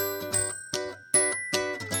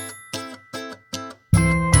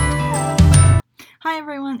Hi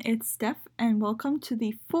everyone, it's Steph and welcome to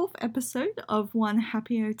the fourth episode of One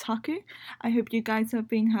Happy Otaku. I hope you guys have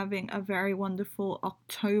been having a very wonderful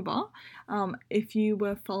October. If you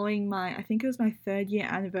were following I think it was my 3rd year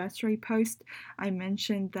anniversary post, I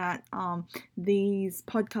mentioned that these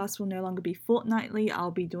podcasts will no longer be fortnightly,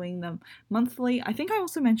 I'll be doing them monthly. I think I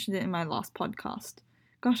also mentioned it in my last podcast.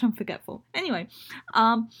 Gosh, I'm forgetful. Anyway,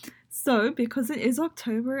 so because it is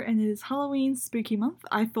October and it is Halloween spooky month,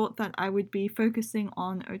 I thought that I would be focusing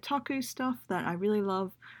on otaku stuff that I really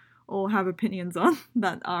love or have opinions on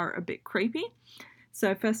that are a bit creepy.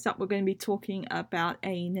 So first up, we're going to be talking about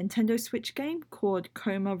a Nintendo Switch game called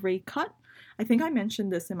Coma Recut. I think I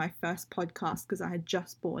mentioned this in my first podcast because I had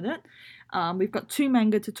just bought it. We've got 2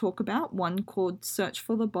 manga to talk about, one called Search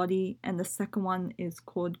for the Body and the second one is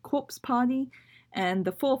called Corpse Party. And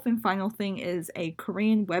the fourth and final thing is a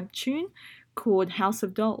Korean webtoon called House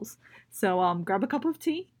of Dolls. So grab a cup of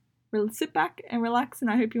tea, sit back and relax,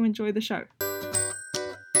 and I hope you enjoy the show.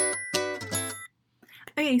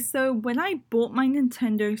 Okay, so when I bought my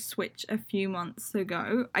Nintendo Switch a few months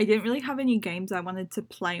ago, I didn't really have any games I wanted to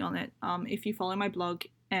play on it. If you follow my blog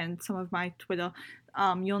and some of my Twitter,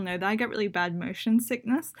 you'll know that I get really bad motion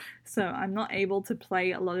sickness, so I'm not able to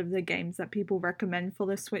play a lot of the games that people recommend for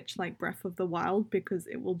the Switch, like Breath of the Wild, because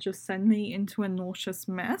it will just send me into a nauseous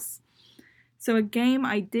mess. So a game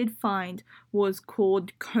I did find was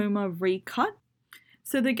called Coma Recut.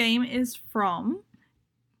 So the game is from,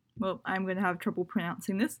 well, I'm going to have trouble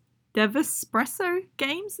pronouncing this, Devespresso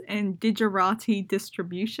Games and Digerati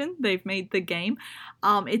Distribution. They've made the game.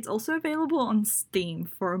 It's also available on Steam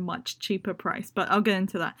for a much cheaper price, but I'll get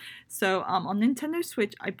into that. So on Nintendo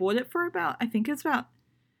Switch, I bought it for I think it's about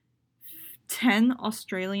 10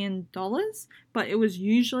 Australian dollars, but it was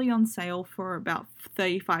usually on sale for about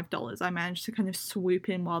 $35. I managed to kind of swoop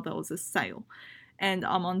in while there was a sale. And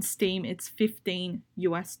on Steam, it's $15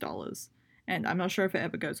 US. And I'm not sure if it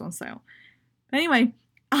ever goes on sale. Anyway,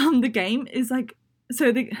 the game is like,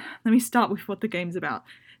 let me start with what the game's about.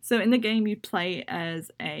 So in the game you play as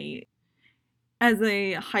a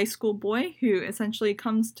high school boy who essentially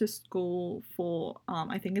comes to school for,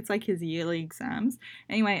 I think it's like his yearly exams.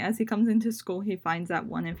 Anyway, as he comes into school, he finds that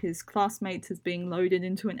one of his classmates is being loaded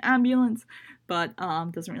into an ambulance, but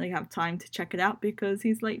doesn't really have time to check it out because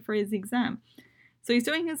he's late for his exam. So he's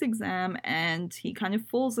doing his exam and he kind of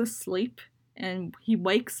falls asleep and he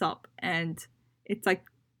wakes up and it's like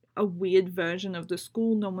a weird version of the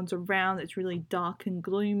school. No one's around. It's really dark and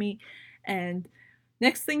gloomy. And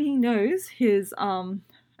next thing he knows, his I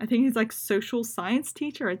think his like social science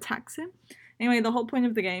teacher attacks him. Anyway, the whole point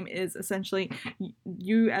of the game is essentially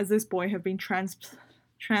you as this boy have been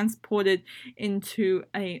transported into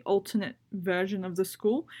a alternate version of the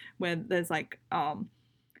school where there's like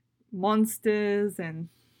monsters and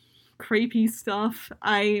creepy stuff.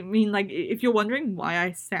 I mean, like, if you're wondering why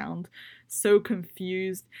I sound so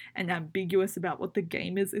confused and ambiguous about what the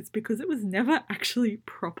game is, it's because it was never actually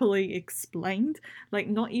properly explained. Like,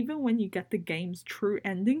 not even when you get the game's true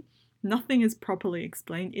ending, nothing is properly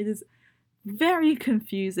explained. It is very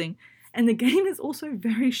confusing, and the game is also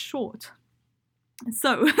very short.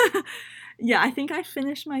 So, yeah, I think I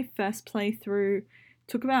finished my first playthrough,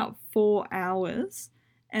 took about 4 hours,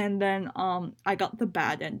 and then I got the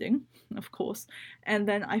bad ending, of course. And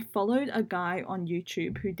then I followed a guy on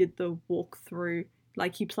YouTube who did the walkthrough,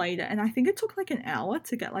 like he played it. And I think it took like an hour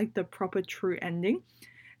to get like the proper true ending.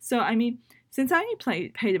 So, I mean, since I only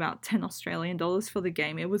paid about 10 Australian dollars for the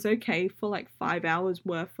game, it was okay for like 5 hours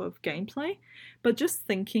worth of gameplay. But just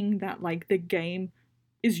thinking that like the game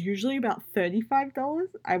is usually about $35,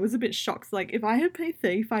 I was a bit shocked. Like, if I had paid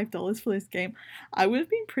 $35 for this game, I would have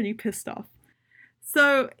been pretty pissed off.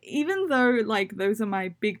 So even though, like, those are my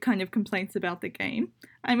big kind of complaints about the game,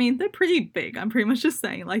 I mean, they're pretty big. I'm pretty much just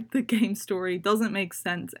saying, like, the game story doesn't make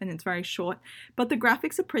sense and it's very short, but the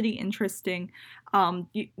graphics are pretty interesting.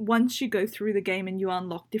 Once you go through the game and you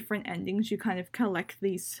unlock different endings, you kind of collect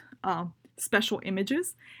these special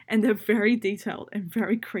images, and they're very detailed and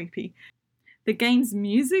very creepy. The game's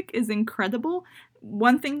music is incredible.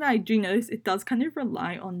 One thing that I do notice, it does kind of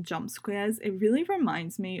rely on jump scares. It really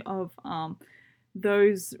reminds me of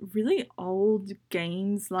those really old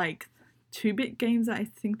games, like 2-bit games I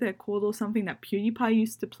think they're called, or something, that PewDiePie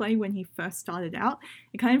used to play when he first started out.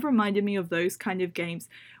 It kind of reminded me of those kind of games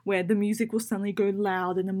where the music will suddenly go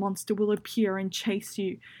loud and a monster will appear and chase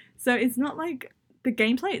you. So it's not like the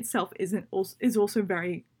gameplay itself is also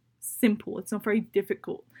very simple. It's not very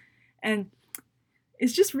difficult. And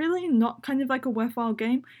it's just really not kind of like a worthwhile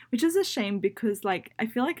game, which is a shame because, like, I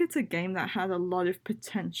feel like it's a game that had a lot of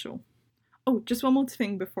potential. Oh, just one more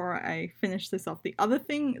thing before I finish this off. The other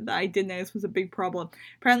thing that I did notice was a big problem.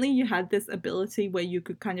 Apparently, you had this ability where you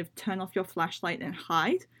could kind of turn off your flashlight and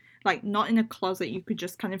hide. Like, not in a closet, you could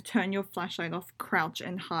just kind of turn your flashlight off, crouch,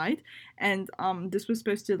 and hide. And this was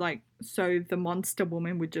supposed to, like, so the monster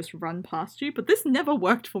woman would just run past you. But this never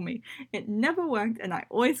worked for me. It never worked, and I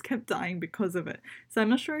always kept dying because of it. So I'm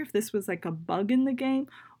not sure if this was like a bug in the game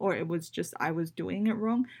or it was just I was doing it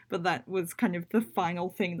wrong, but that was kind of the final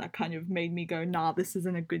thing that kind of made me go, nah, this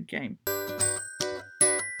isn't a good game.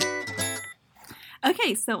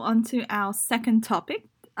 Okay, so on to our second topic.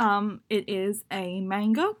 It is a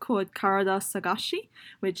manga called Karada Sagashi,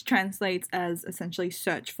 which translates as essentially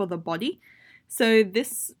Search for the Body. So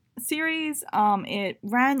this series, it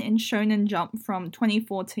ran in Shonen Jump from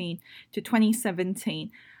 2014 to 2017.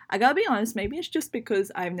 I gotta be honest, maybe it's just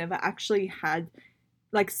because I've never actually had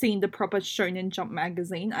seen the proper Shonen Jump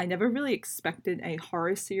magazine. I never really expected a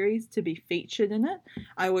horror series to be featured in it.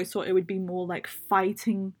 I always thought it would be more like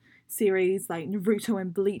fighting series like Naruto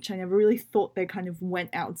and Bleach. I never really thought they kind of went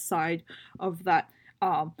outside of that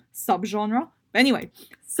subgenre. But anyway,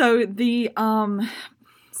 so the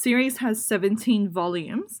series has 17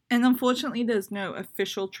 volumes, and unfortunately there's no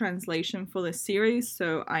official translation for the series,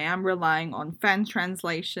 so I am relying on fan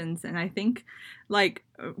translations, and I think like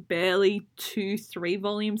barely 2-3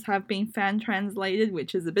 volumes have been fan translated,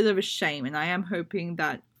 which is a bit of a shame, and I am hoping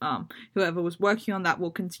that whoever was working on that will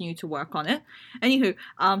continue to work on it. Anywho,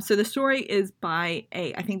 so the story is by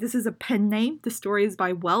I think this is a pen name, the story is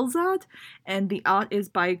by Wellzard, and the art is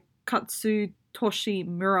by Katsutoshi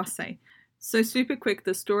Murase. So super quick,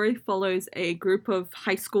 the story follows a group of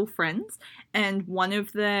high school friends, and one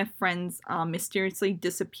of their friends mysteriously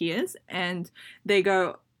disappears, and they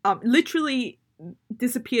go literally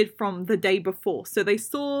disappeared from the day before. So they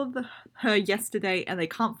saw her yesterday and they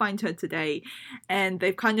can't find her today, and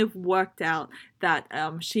they've kind of worked out that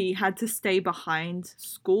she had to stay behind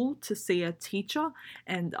school to see a teacher,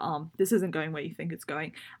 and this isn't going where you think it's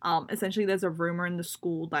going. Essentially there's a rumor in the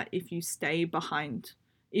school that if you stay behind,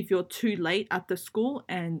 if you're too late at the school,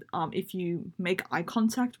 and if you make eye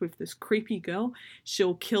contact with this creepy girl,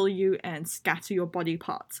 she'll kill you and scatter your body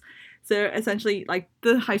parts. So essentially, like,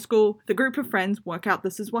 the group of friends work out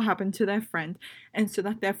this is what happened to their friend, and so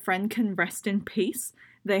that their friend can rest in peace,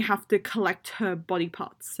 they have to collect her body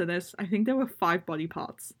parts. So I think there were 5 body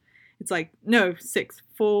parts. It's like, no, 6.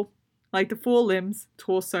 4, like the 4 limbs,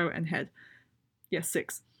 torso, and head. Yes,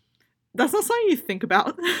 6. That's not something you think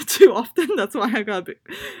about too often. That's why I got a bit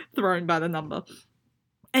thrown by the number.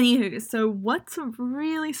 Anywho, so what's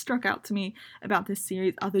really struck out to me about this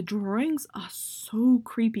series are the drawings are so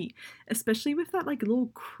creepy, especially with that like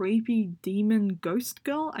little creepy demon ghost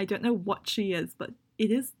girl. I don't know what she is, but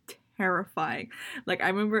it is terrifying. Like, I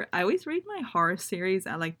remember I always read my horror series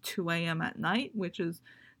at like 2 a.m. at night, which is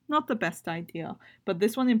not the best idea, but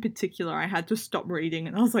this one in particular I had to stop reading,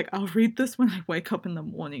 and I was like, I'll read this when I wake up in the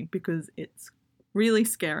morning because it's really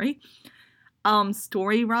scary.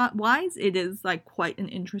 Story wise, it is like quite an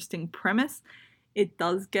interesting premise. It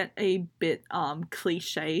does get a bit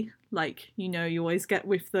cliche, like, you know, you always get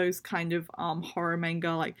with those kind of horror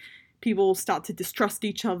manga, like people start to distrust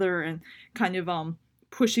each other and kind of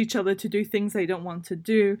push each other to do things they don't want to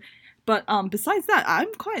do. But besides that,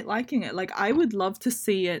 I'm quite liking it. Like, I would love to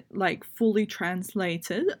see it like fully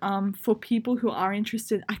translated. For people who are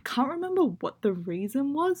interested, I can't remember what the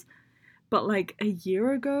reason was, but like a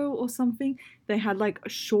year ago or something, they had like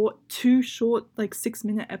two short like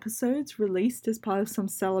 6-minute episodes released as part of some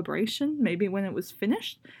celebration, maybe when it was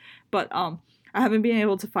finished. But I haven't been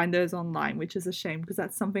able to find those online, which is a shame because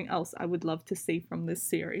that's something else I would love to see from this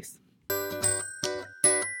series.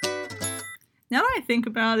 Now that I think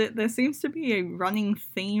about it, there seems to be a running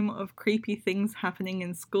theme of creepy things happening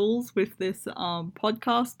in schools with this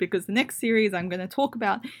podcast, because the next series I'm going to talk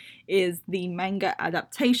about is the manga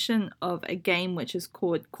adaptation of a game which is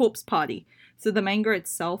called Corpse Party. So the manga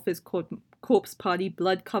itself is called Corpse Party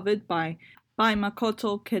Blood Covered by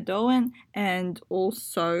Makoto Kedoen and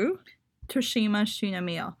also Toshima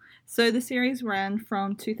Shinamiya. So the series ran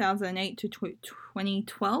from 2008 to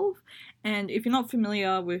 2012, and if you're not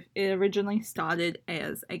familiar with it, originally started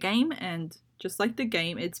as a game, and just like the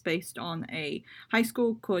game, it's based on a high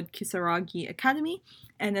school called Kisaragi Academy,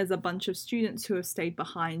 and there's a bunch of students who have stayed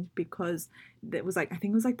behind because it was like, I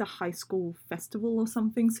think it was like the high school festival or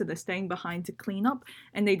something, so they're staying behind to clean up,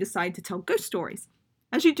 and they decide to tell ghost stories,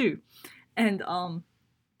 as you do. And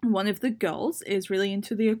one of the girls is really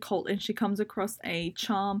into the occult, and she comes across a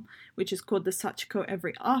charm which is called the Sachiko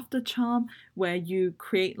Every After charm, where you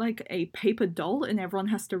create like a paper doll and everyone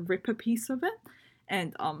has to rip a piece of it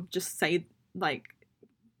and just say like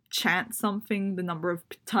chant something, the number of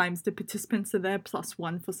times the participants are there,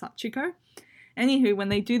 +1 for Sachiko. Anywho, when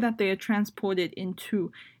they do that, they are transported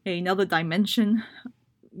into another dimension,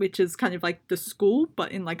 which is kind of like the school,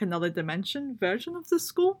 but in like another dimension version of the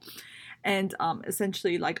school. And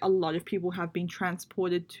essentially, like, a lot of people have been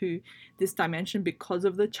transported to this dimension because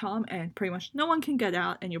of the charm, and pretty much no one can get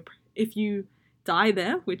out. And if you die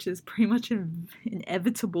there, which is pretty much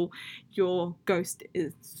inevitable, your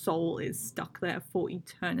soul is stuck there for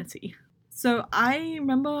eternity. So I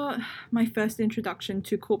remember my first introduction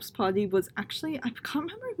to Corpse Party was actually, I can't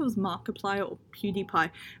remember if it was Markiplier or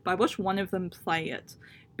PewDiePie, but I watched one of them play it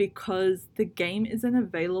because the game isn't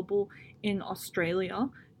available in Australia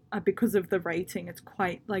because of the rating. It's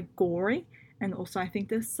quite like gory, and also I think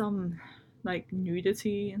there's some like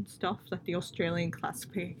nudity and stuff that the Australian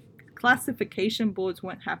classification boards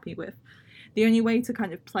weren't happy with. The only way to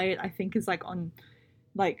kind of play it, I think, is like on,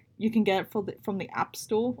 like, you can get it from the App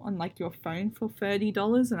Store on like your phone for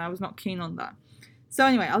 $30, and I was not keen on that. So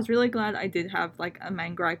anyway, I was really glad I did have like a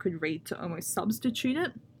manga I could read to almost substitute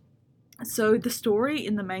it. So the story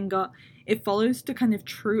in the manga, it follows the kind of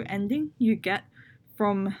true ending you get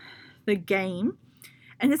from the game,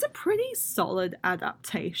 and it's a pretty solid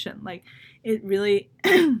adaptation. Like, it really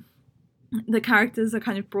the characters are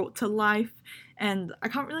kind of brought to life, and I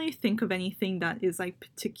can't really think of anything that is like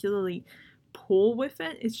particularly poor with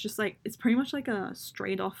it. It's just like, it's pretty much like a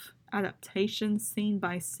straight off adaptation, scene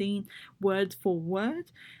by scene, word for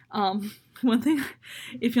word. One thing,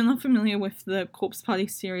 if you're not familiar with the Corpse Party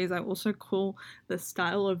series, I also call the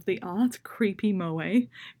style of the art creepy moe,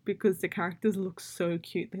 because the characters look so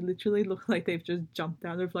cute. They literally look like they've just jumped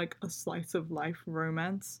out of like a slice of life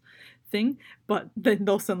romance thing, but then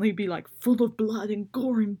they'll suddenly be like full of blood and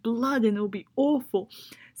gore and blood, and it'll be awful.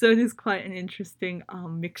 So it is quite an interesting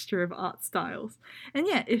mixture of art styles. And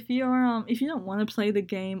yeah, if you don't want to play the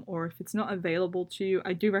game, or if it's not available to you,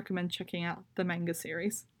 I do recommend checking out the manga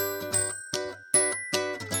series.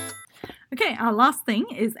 Okay, our last thing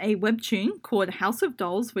is a webtoon called House of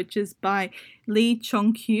Dolls, which is by Lee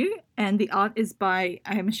Chong-kyu, and the art is by,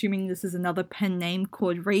 I'm assuming this is another pen name,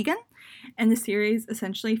 called Regan. And the series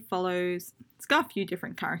essentially follows, it's got a few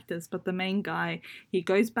different characters, but the main guy, he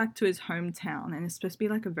goes back to his hometown, and it's supposed to be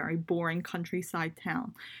like a very boring countryside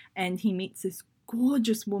town, and he meets this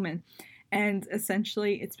gorgeous woman, and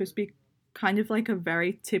essentially it's supposed to be kind of like a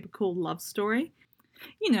very typical love story.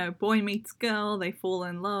 You know, boy meets girl, they fall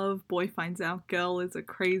in love, boy finds out girl is a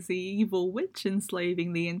crazy evil witch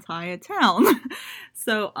enslaving the entire town.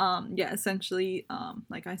 So yeah, essentially,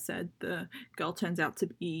 like I said, the girl turns out to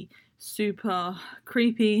be super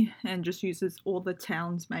creepy and just uses all the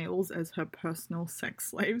town's males as her personal sex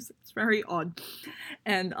slaves. It's very odd.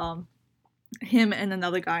 And him and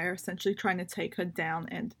another guy are essentially trying to take her down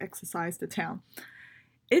and exorcise the town.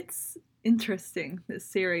 It's interesting, this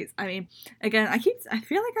series. I mean, again, I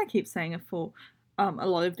feel like I keep saying it for a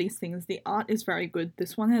lot of these things. The art is very good.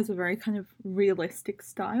 This one has a very kind of realistic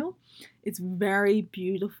style. It's very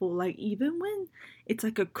beautiful. Like, even when it's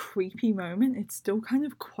like a creepy moment, it's still kind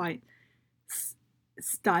of quite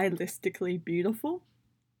stylistically beautiful.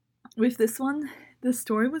 With this one, the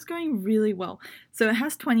story was going really well. So it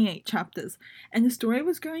has 28 chapters, and the story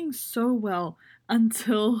was going so well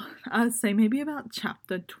until, I'd say, maybe about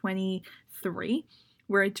chapter 23,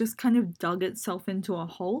 where it just kind of dug itself into a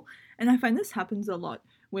hole. And I find this happens a lot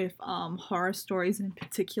with horror stories in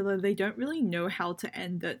particular. They don't really know how to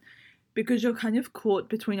end it, because you're kind of caught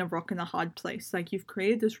between a rock and a hard place. Like, you've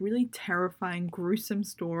created this really terrifying, gruesome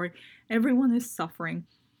story. Everyone is suffering.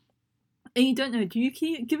 And you don't know, do you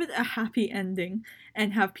give it a happy ending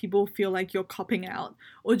and have people feel like you're copping out?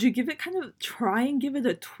 Or do you try and give it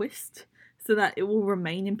a twist so that it will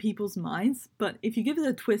remain in people's minds? But if you give it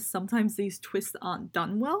a twist, sometimes these twists aren't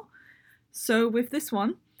done well. So with this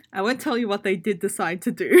one, I won't tell you what they did decide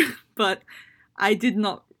to do, but I did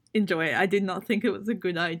not enjoy it. I did not think it was a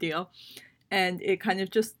good idea. And it kind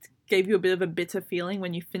of just gave you a bit of a bitter feeling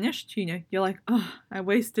when you finished. You know, you're like, oh, I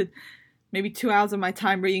wasted maybe 2 hours of my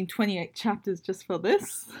time reading 28 chapters just for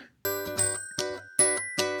this.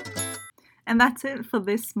 And that's it for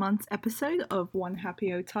this month's episode of One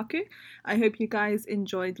Happy Otaku. I hope you guys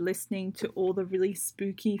enjoyed listening to all the really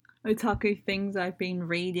spooky otaku things I've been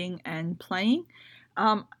reading and playing.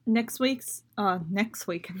 Next month's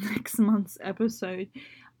episode,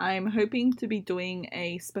 I'm hoping to be doing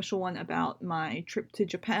a special one about my trip to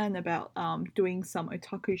Japan, about doing some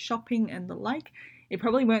otaku shopping and the like. It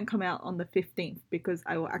probably won't come out on the 15th because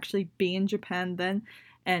I will actually be in Japan then,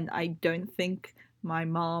 and I don't think my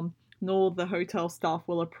mom nor the hotel staff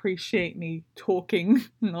will appreciate me talking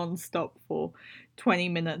non-stop for 20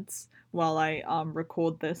 minutes while I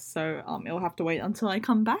record this, so it'll have to wait until I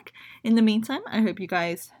come back. In the meantime, I hope you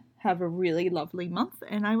guys have a really lovely month,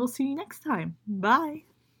 and I will see you next time. Bye!